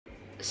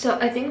So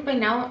I think by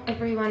now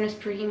everyone is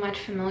pretty much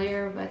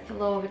familiar with the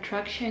law of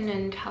attraction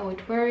and how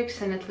it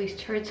works, and at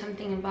least heard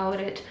something about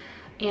it.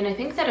 And I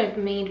think that I've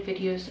made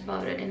videos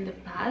about it in the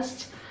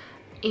past,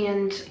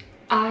 and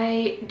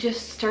I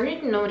just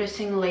started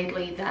noticing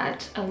lately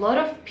that a lot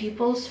of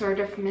people sort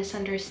of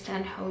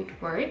misunderstand how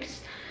it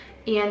works.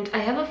 And I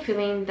have a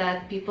feeling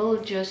that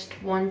people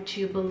just want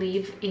to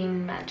believe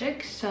in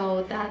magic,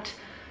 so that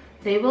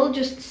they will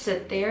just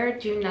sit there,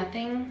 do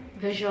nothing,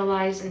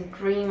 visualize and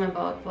dream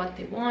about what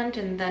they want,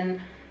 and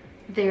then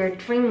their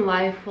dream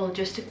life will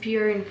just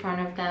appear in front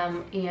of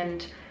them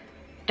and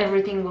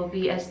everything will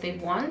be as they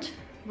want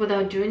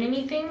without doing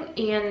anything.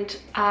 And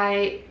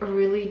I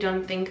really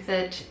don't think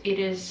that it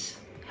is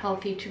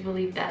healthy to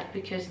believe that,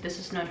 because this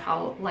is not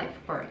how life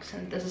works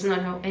and this is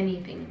not how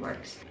anything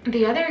works.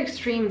 The other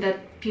extreme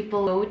that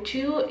people go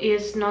to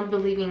is not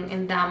believing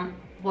in them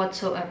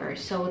whatsoever.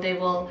 So they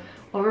will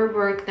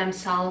overwork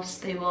themselves,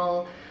 they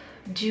will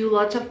do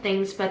lots of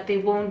things, but they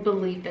won't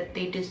believe that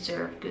they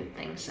deserve good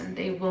things, and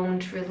they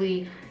won't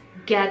really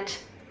get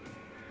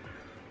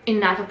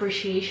enough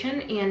appreciation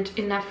and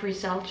enough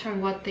results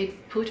from what they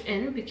put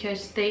in,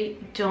 because they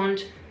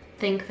don't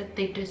think that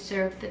they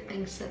deserve the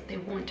things that they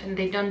want, and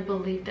they don't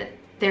believe that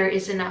there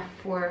is enough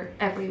for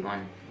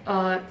everyone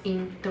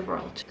in the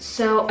world.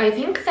 So I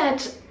think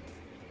that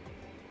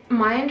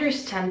my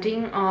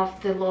understanding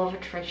of the law of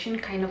attraction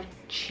kind of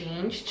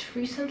changed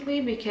recently,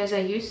 because I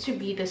used to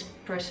be this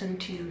person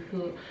too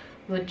who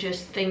would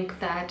just think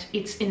that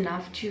it's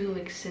enough to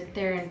like sit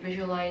there and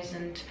visualize,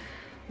 and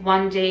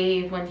one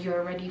day when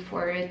you're ready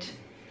for it,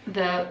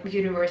 the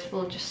universe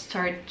will just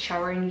start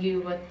showering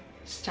you with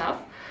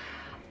stuff,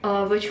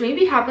 which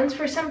maybe happens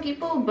for some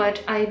people,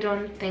 but I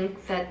don't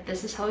think that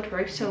this is how it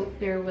works. So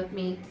bear with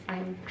me,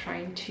 I'm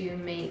trying to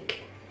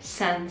make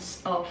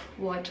sense of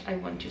what I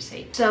want to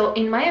say. So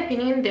in my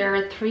opinion, there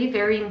are 3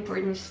 very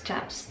important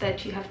steps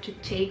that you have to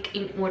take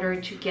in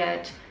order to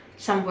get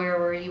somewhere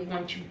where you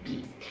want to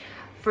be.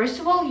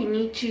 First of all, you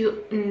need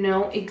to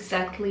know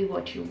exactly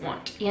what you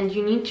want, and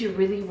you need to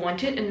really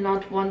want it and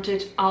not want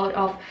it out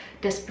of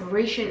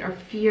desperation or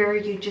fear.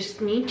 You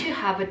just need to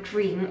have a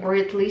dream, or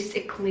at least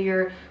a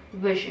clear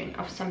vision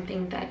of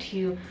something that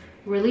you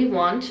really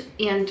want.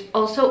 And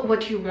also,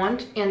 what you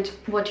want and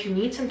what you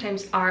need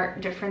sometimes are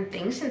different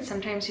things, and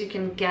sometimes you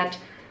can get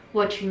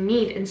what you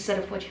need instead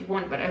of what you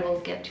want, but I will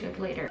get to it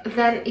later.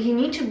 Then you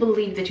need to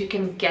believe that you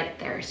can get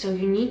there. So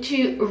you need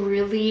to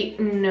really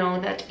know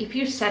that if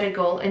you set a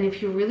goal and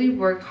if you really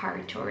work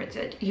hard towards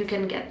it, you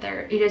can get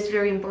there. It is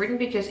very important,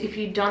 because if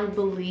you don't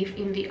believe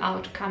in the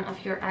outcome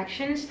of your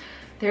actions,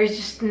 there's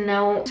just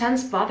no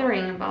sense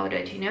bothering about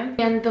it, you know?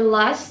 And the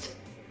last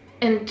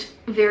and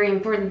very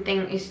important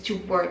thing is to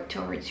work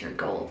towards your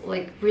goal.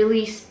 Like,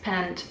 really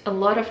spend a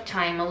lot of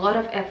time, a lot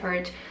of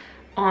effort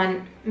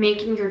on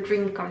making your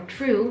dream come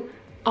true.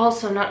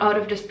 Also, not out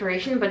of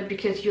desperation, but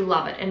because you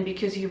love it and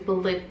because you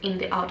believe in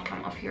the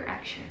outcome of your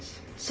actions.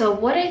 So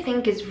what I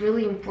think is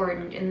really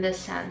important in this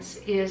sense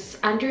is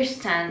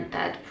understand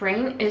that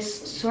brain is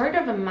sort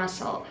of a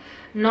muscle.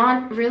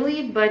 Not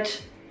really,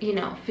 but you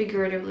know,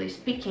 figuratively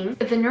speaking.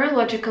 The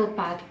neurological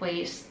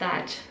pathways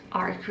that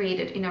are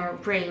created in our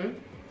brain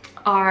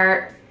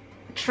are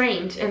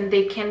trained, and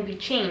they can be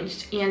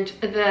changed, and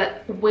the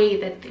way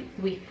that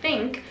we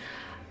think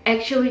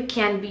actually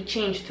can be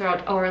changed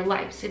throughout our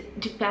lives. It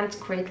depends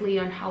greatly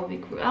on how we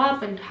grew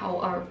up and how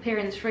our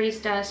parents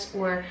raised us,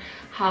 or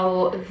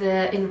how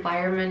the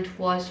environment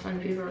was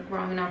when we were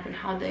growing up and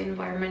how the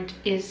environment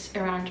is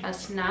around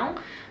us now.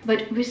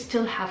 But we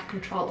still have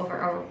control over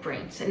our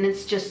brains, and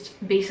it's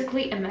just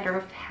basically a matter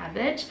of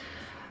habit.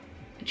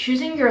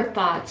 Choosing your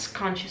thoughts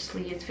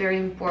consciously is very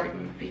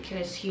important,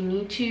 because you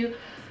need to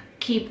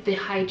keep the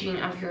hygiene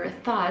of your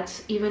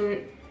thoughts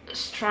even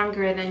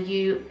stronger than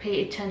you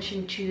pay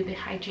attention to the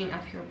hygiene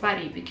of your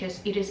body,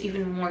 because it is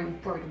even more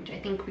important. I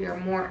think we are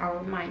more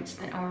our minds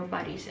than our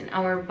bodies, and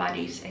our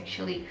bodies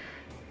actually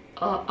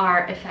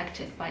are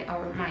affected by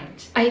our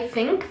minds. I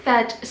think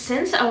that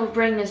since our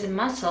brain is a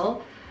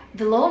muscle,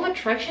 the law of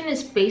attraction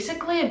is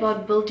basically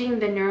about building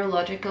the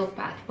neurological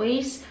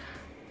pathways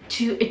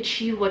to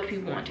achieve what we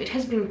want. It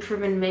has been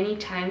proven many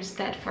times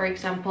that, for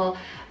example,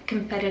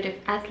 competitive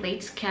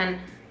athletes can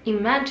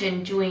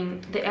imagine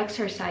doing the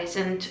exercise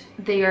and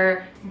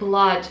their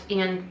blood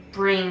and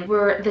brain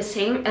were the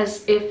same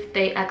as if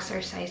they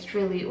exercised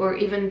really, or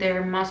even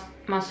their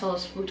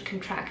muscles would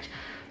contract.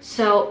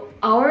 So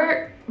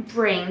our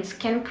brains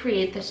can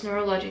create this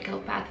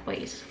neurological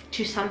pathways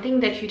to something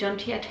that you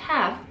don't yet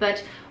have,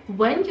 but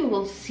when you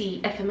will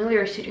see a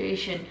familiar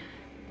situation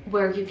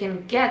where you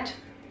can get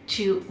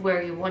to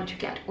where you want to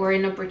get, or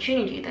an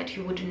opportunity that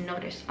you wouldn't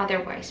notice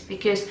otherwise,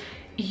 because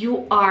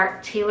you are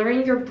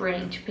tailoring your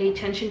brain to pay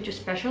attention to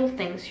special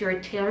things. You're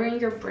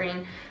tailoring your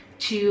brain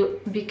to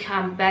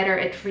become better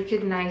at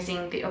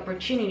recognizing the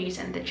opportunities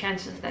and the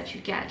chances that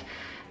you get.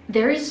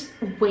 There is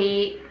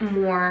way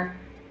more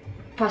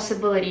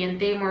possibility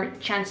and way more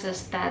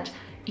chances that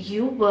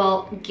you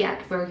will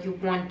get where you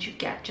want to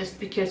get just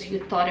because you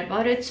thought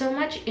about it so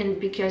much, and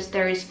because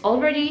there is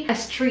already a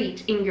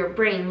street in your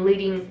brain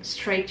leading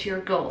straight to your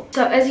goal.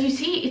 So as you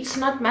see, it's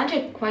not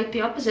magic, quite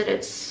the opposite.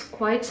 It's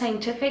quite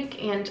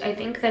scientific, and I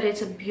think that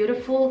it's a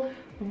beautiful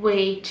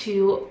way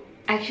to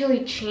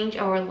actually change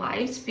our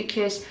lives,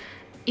 because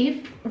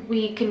if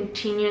we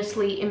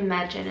continuously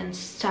imagine and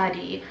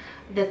study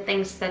the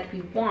things that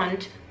we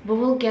want, we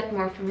will get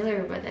more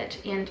familiar with it,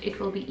 and it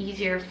will be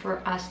easier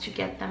for us to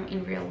get them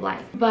in real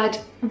life. But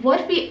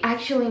what we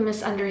actually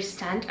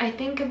misunderstand, I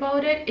think,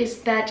 about it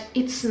is that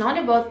it's not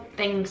about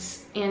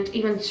things and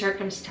even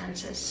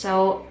circumstances.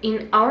 So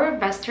in our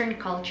Western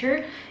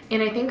culture,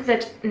 and I think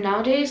that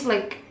nowadays,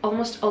 like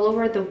almost all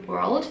over the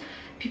world,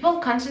 people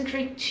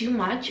concentrate too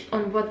much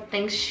on what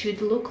things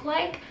should look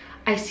like.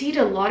 I see it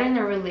a lot in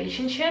a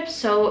relationship.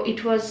 So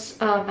it was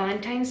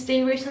Valentine's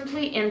Day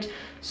recently, and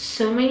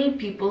so many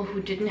people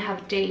who didn't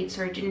have dates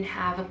or didn't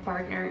have a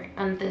partner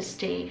on this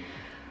day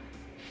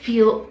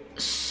feel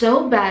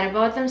so bad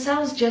about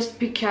themselves just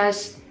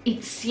because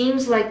it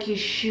seems like you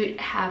should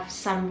have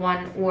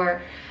someone.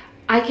 Or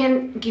I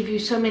can give you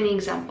so many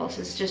examples,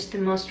 it's just the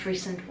most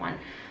recent one.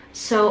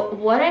 So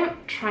what I'm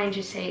trying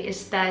to say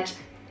is that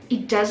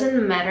it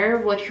doesn't matter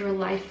what your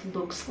life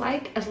looks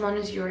like as long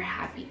as you're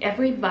happy.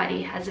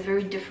 Everybody has a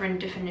very different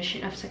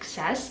definition of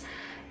success,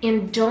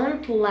 and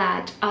don't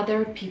let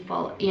other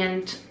people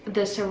and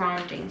the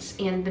surroundings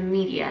and the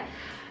media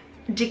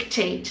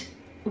dictate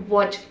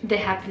what the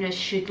happiness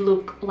should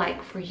look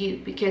like for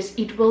you, because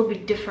it will be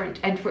different,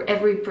 and for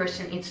every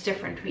person it's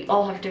different. We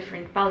all have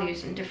different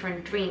values and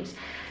different dreams,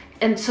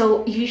 and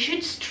so you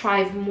should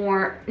strive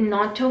more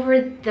not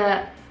toward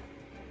the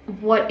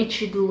what it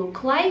should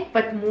look like,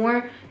 but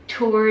more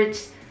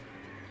towards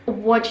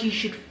what you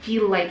should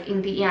feel like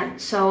in the end.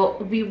 So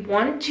we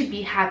want to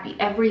be happy,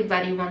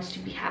 everybody wants to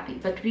be happy,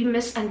 but we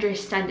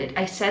misunderstand it.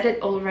 I said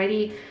it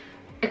already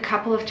a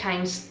couple of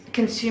times.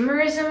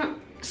 Consumerism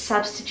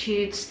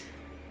substitutes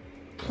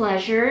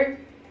pleasure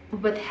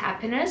with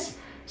happiness.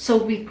 So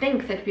we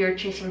think that we are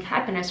chasing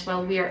happiness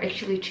while we are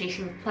actually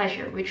chasing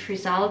pleasure, which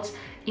results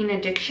in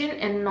addiction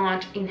and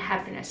not in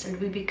happiness, and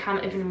we become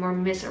even more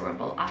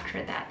miserable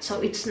after that.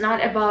 So it's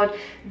not about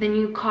the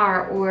new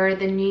car or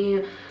the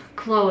new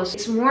clothes,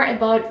 it's more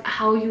about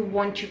how you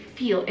want to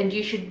feel, and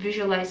you should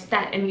visualize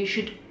that, and you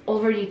should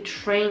already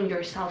train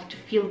yourself to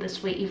feel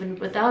this way even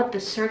without the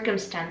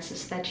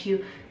circumstances that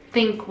you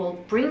think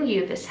will bring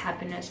you this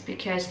happiness,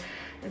 because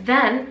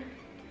then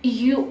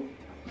you,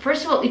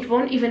 first of all, it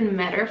won't even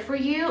matter for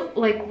you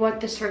like what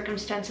the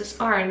circumstances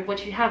are and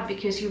what you have,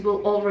 because you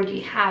will already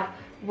have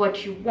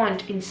what you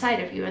want inside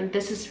of you, and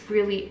this is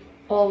really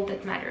all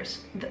that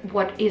matters,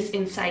 what is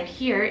inside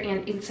here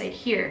and inside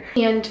here.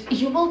 And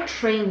you will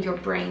train your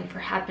brain for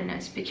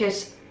happiness,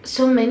 because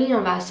so many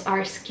of us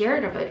are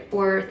scared of it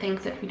or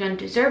think that we don't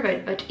deserve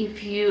it. But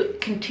if you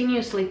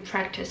continuously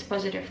practice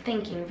positive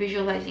thinking,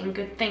 visualizing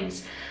good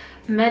things,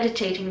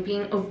 meditating,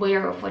 being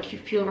aware of what you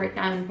feel right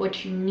now and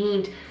what you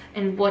need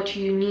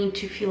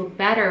to feel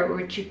better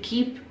or to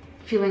keep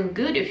feeling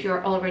good if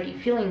you're already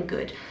feeling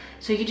good.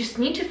 So you just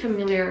need to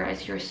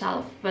familiarize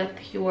yourself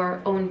with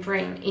your own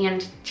brain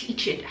and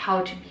teach it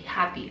how to be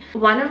happy.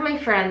 One of my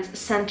friends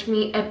sent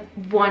me a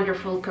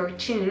wonderful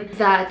cartoon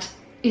that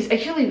is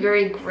actually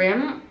very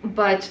grim,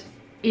 but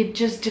it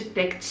just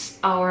depicts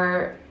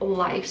our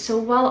life so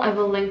well. I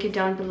will link it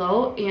down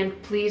below, and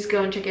please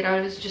go and check it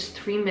out. It's just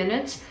 3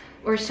 minutes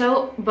or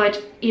so, but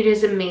it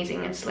is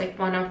amazing. It's like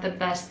one of the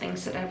best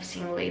things that I've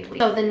seen lately.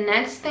 So the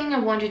next thing I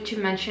wanted to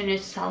mention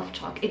is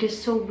self-talk. It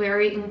is so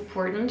very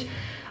important.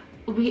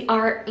 We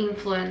are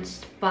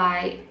influenced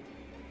by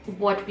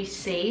what we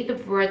say. The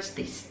words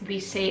we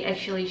say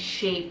actually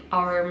shape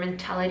our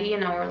mentality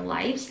and our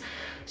lives.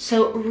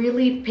 So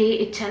really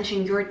pay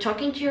attention. You're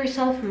talking to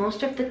yourself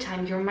most of the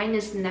time. Your mind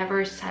is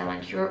never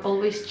silent. You're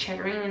always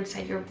chattering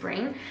inside your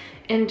brain,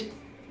 and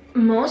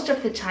most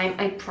of the time,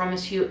 I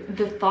promise you,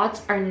 the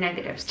thoughts are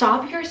negative.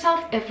 Stop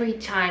yourself every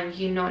time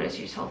you notice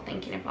yourself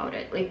thinking about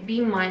it. Like,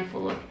 be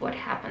mindful of what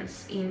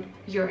happens in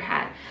your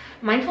head.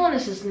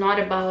 Mindfulness is not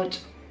about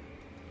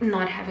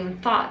not having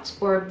thoughts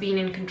or being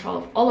in control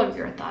of all of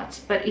your thoughts,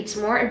 but it's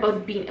more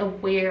about being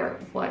aware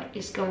what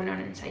is going on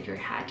inside your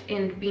head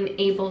and being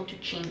able to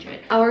change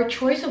it. Our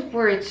choice of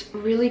words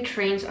really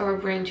trains our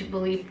brain to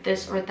believe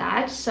this or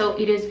that, so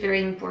it is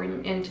very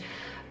important. And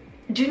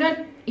do not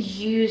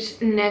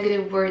use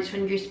negative words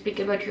when you speak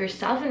about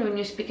yourself and when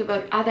you speak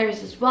about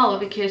others as well,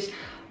 because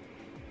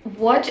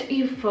what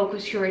you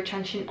focus your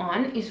attention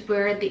on is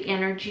where the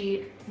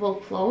energy will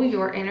flow,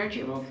 your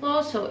energy will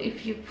flow. So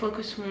if you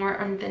focus more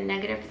on the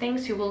negative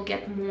things, you will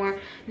get more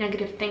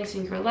negative things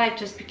in your life,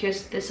 just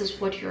because this is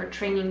what you're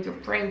training your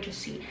brain to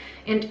see.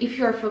 And if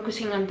you're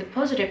focusing on the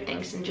positive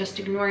things and just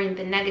ignoring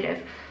the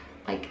negative,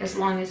 like as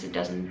long as it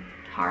doesn't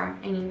harm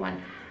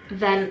anyone,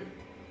 then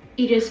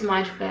it is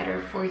much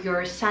better for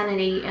your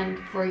sanity and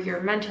for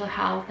your mental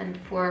health and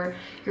for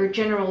your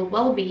general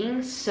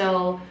well-being.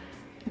 So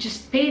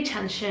just pay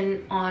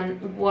attention on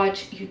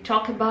what you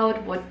talk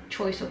about, what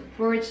choice of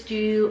words do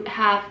you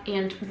have,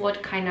 and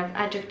what kind of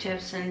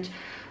adjectives and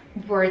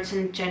words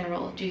in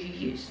general do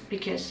you use,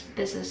 because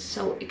this is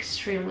so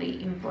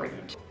extremely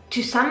important.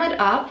 To sum it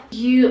up,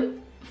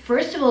 you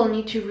first of all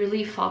need to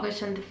really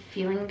focus on the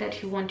feeling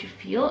that you want to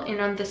feel and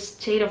on the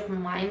state of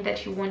mind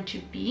that you want to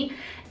be,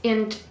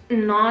 and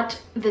not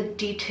the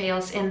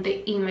details and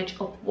the image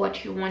of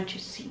what you want to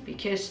see,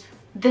 because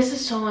this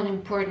is so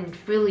unimportant.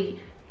 Really,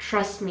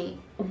 trust me,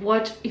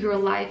 what your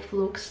life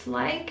looks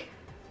like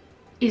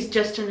is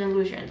just an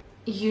illusion.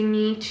 You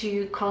need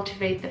to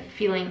cultivate the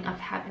feeling of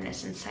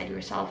happiness inside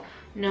yourself,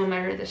 no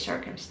matter the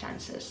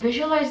circumstances.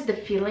 Visualize the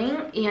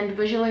feeling and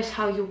visualize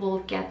how you will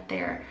get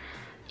there.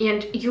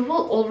 And you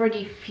will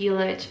already feel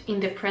it in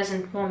the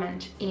present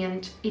moment,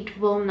 and it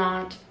will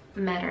not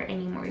matter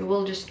anymore. You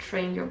will just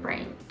train your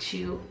brain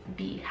to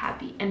be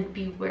happy and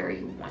be where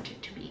you want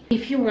it to be.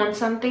 If you want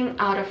something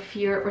out of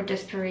fear or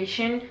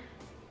desperation,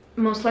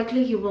 most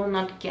likely you will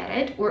not get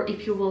it, or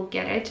if you will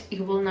get it,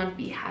 you will not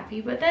be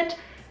happy with it.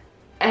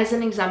 As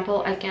an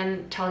example, I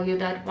can tell you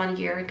that 1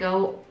 year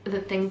ago, the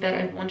thing that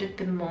I wanted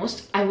the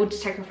most, I would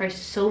sacrifice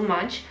so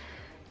much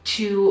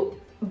to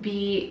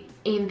be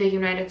in the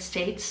United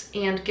States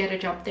and get a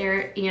job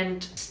there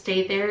and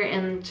stay there,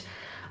 and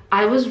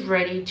I was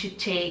ready to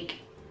take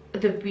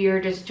the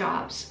weirdest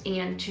jobs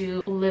and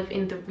to live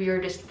in the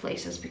weirdest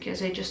places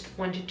because I just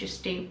wanted to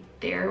stay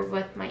there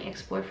with my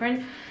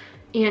ex-boyfriend.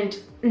 And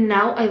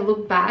now I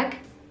look back,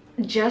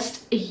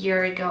 just a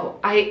year ago,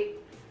 I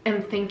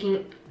am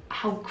thinking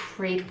how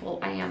grateful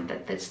I am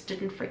that this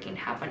didn't freaking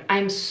happen.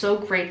 I'm so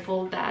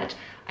grateful that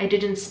I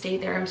didn't stay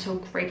there. I'm so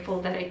grateful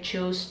that I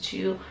chose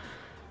to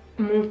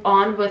move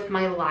on with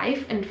my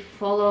life and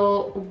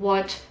follow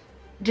what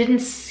didn't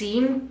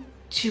seem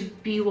to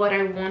be what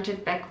I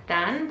wanted back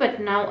then,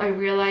 but now I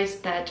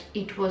realized that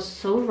it was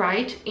so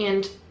right,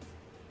 and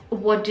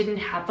what didn't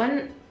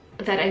happen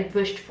that I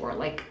wished for.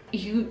 Like,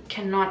 you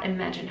cannot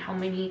imagine how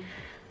many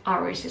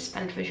hours I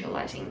spent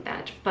visualizing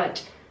that,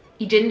 but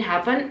it didn't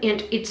happen,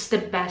 and it's the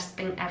best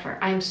thing ever.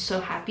 I'm so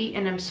happy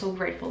and I'm so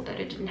grateful that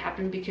it didn't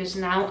happen, because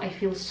now I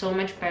feel so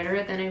much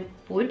better than I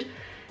would,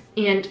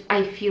 and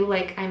I feel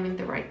like I'm in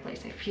the right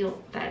place. I feel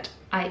that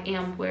I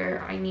am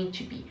where I need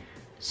to be.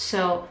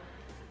 So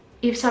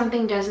if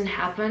something doesn't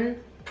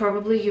happen,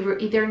 probably you were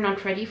either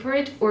not ready for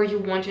it or you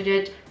wanted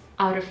it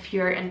out of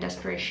fear and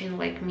desperation,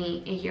 like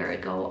me a year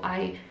ago.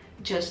 I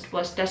just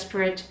was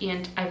desperate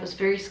and I was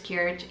very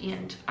scared,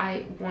 and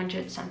I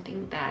wanted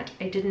something that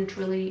I didn't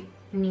really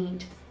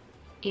need.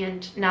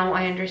 And now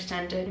I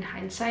understand it in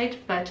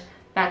hindsight, but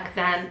back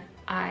then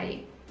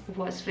I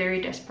was very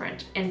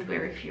desperate and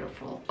very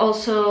fearful.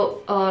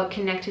 Also,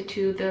 connected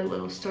to the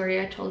little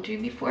story I told you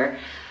before,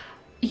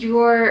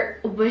 your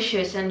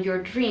wishes and your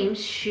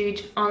dreams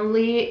should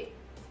only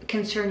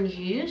concern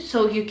you,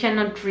 so you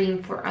cannot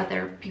dream for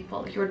other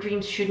people. Your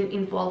dreams shouldn't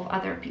involve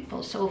other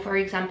people. So for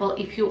example,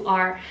 if you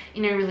are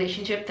in a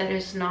relationship that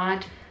is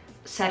not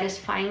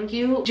satisfying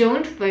you,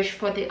 don't wish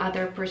for the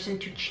other person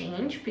to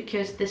change,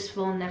 because this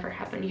will never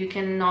happen. You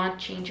cannot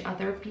change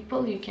other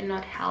people. You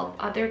cannot help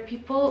other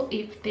people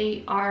if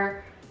they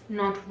are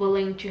not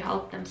willing to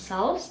help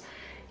themselves.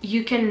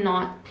 You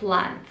cannot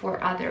plan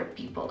for other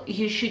people.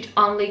 You should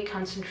only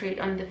concentrate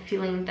on the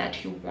feeling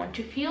that you want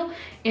to feel,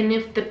 and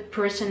if the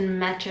person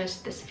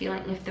matches this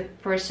feeling, if the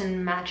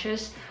person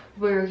matches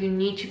where you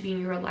need to be in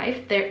your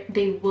life,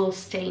 they will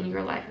stay in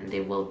your life and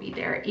they will be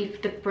there.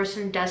 If the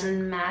person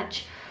doesn't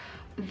match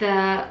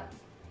the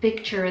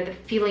picture, the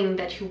feeling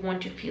that you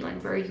want to feel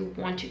and where you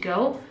want to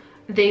go,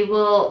 they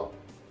will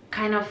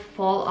kind of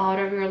fall out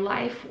of your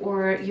life,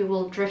 or you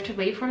will drift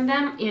away from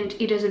them. And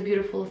it is a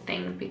beautiful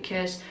thing,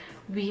 because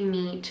we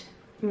meet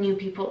new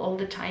people all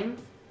the time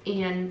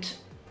and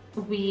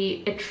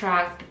we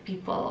attract the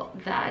people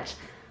that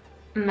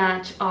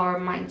match our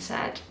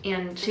mindset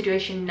and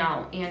situation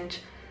now. And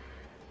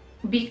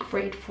be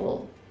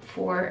grateful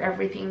for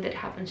everything that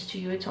happens to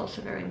you. It's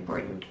also very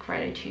important.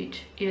 Gratitude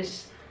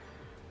is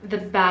the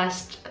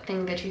best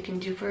thing that you can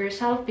do for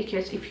yourself,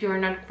 because if you're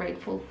not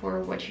grateful for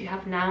what you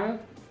have now,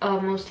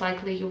 most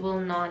likely you will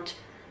not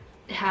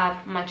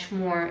have much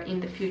more in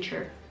the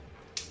future.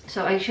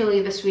 So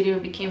actually this video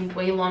became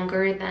way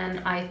longer than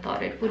I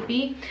thought it would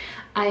be.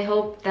 I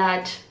hope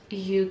that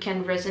you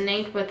can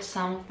resonate with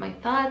some of my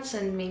thoughts,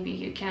 and maybe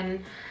you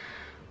can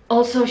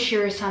also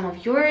share some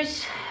of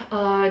yours.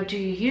 Do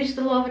you use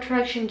the law of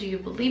attraction? Do you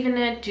believe in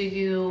it? Do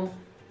you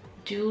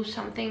do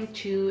something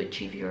to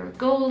achieve your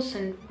goals,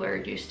 and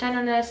where do you stand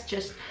on this?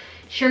 Just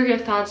share your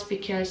thoughts,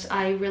 because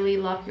I really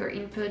love your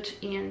input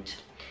and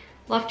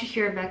love to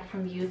hear back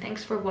from you.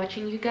 Thanks for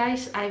watching, you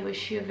guys. I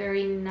wish you a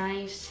very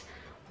nice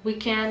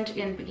weekend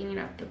and beginning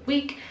of the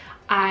week.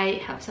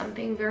 I have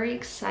something very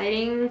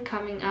exciting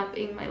coming up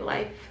in my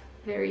life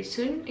very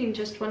soon, in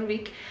just 1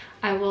 week.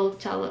 I will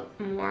tell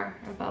more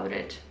about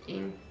it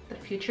in the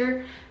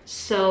future.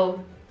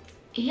 So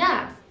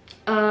yeah,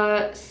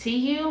 see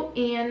you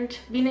and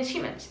be nice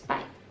humans. Bye.